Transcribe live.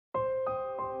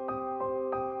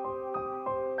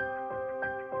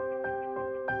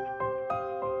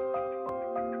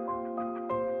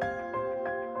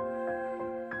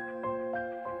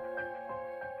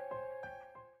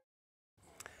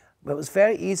Well, it was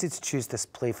very easy to choose this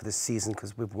play for this season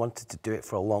because we've wanted to do it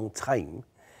for a long time.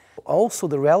 Also,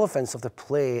 the relevance of the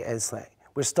play is that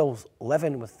we're still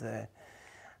living with the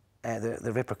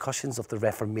repercussions of the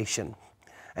Reformation,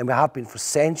 and we have been for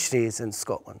centuries in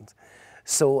Scotland.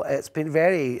 So it's been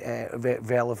very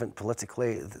relevant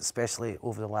politically, especially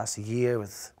over the last year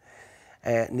with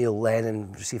Neil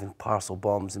Lennon receiving parcel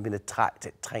bombs and being attacked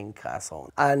at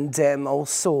Tynecastle. And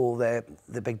also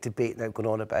the big debate now going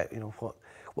on about, you know,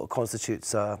 what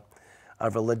constitutes a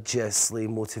religiously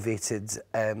motivated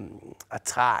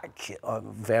attack, or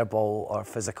verbal or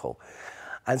physical.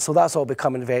 And so that's all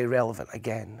becoming very relevant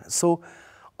again. So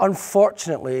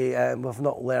unfortunately, we've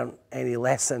not learned any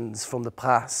lessons from the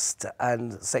past,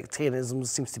 and sectarianism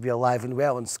seems to be alive and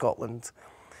well in Scotland.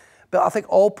 But I think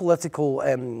all political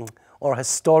or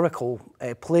historical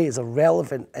plays are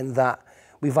relevant in that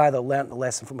we've either learnt the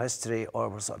lesson from history or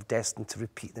we're sort of destined to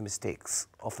repeat the mistakes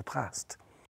of the past.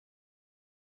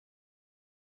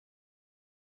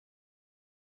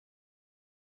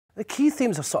 The key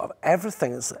themes are sort of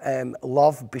everything. It's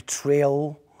love,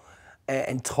 betrayal,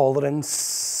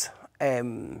 intolerance,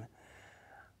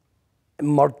 murder,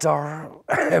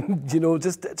 you know,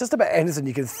 just about anything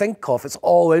you can think of. It's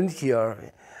all in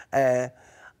here. And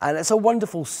it's a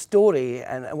wonderful story,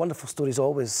 and wonderful stories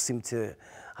always seem to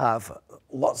have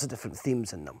lots of different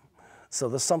themes in them. So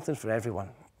there's something for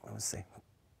everyone, I would say.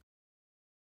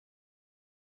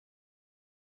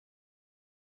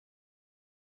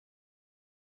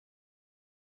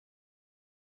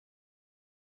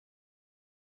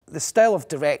 The style of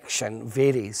direction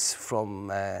varies from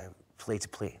play to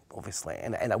play, obviously,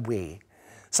 in a way.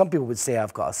 Some people would say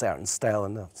I've got a certain style,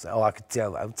 and they'll say, oh, I could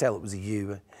tell it was a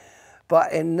you.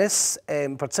 But in this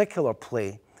particular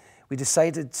play, we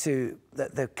decided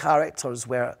that the characters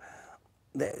were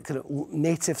the kind of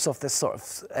natives of this sort of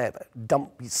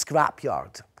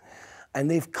scrapyard,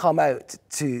 and they've come out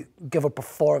to give a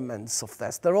performance of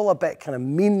this. They're all a bit kind of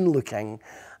mean-looking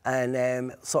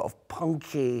and sort of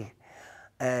punky,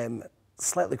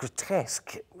 slightly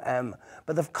grotesque,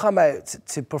 but they've come out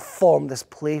to perform this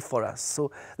play for us.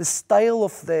 So the style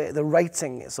of the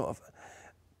writing sort of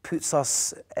puts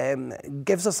us,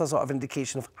 gives us a sort of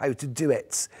indication of how to do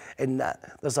it, in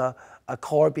that there's a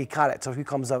Corby character who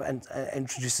comes out and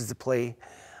introduces the play,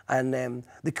 and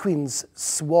the queens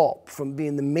swap from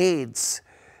being the maids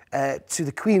to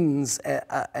the queens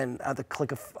at the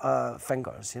click of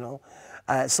fingers, you know.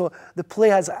 So the play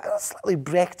has a slightly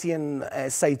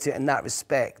Brechtian side to it in that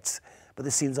respect, but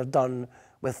the scenes are done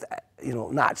with, you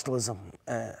know, naturalism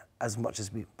as much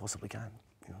as we possibly can.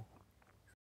 You know.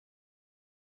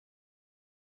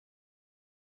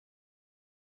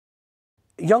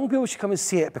 Young people should come and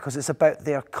see it because it's about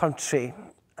their country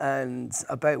and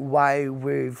about why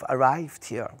we've arrived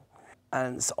here.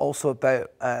 And it's also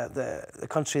about the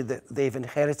country that they've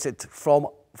inherited from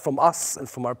us and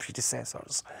from our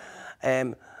predecessors.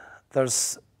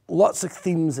 There's lots of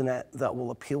themes in it that will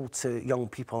appeal to young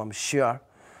people, I'm sure,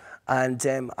 and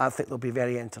I think they'll be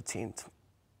very entertained.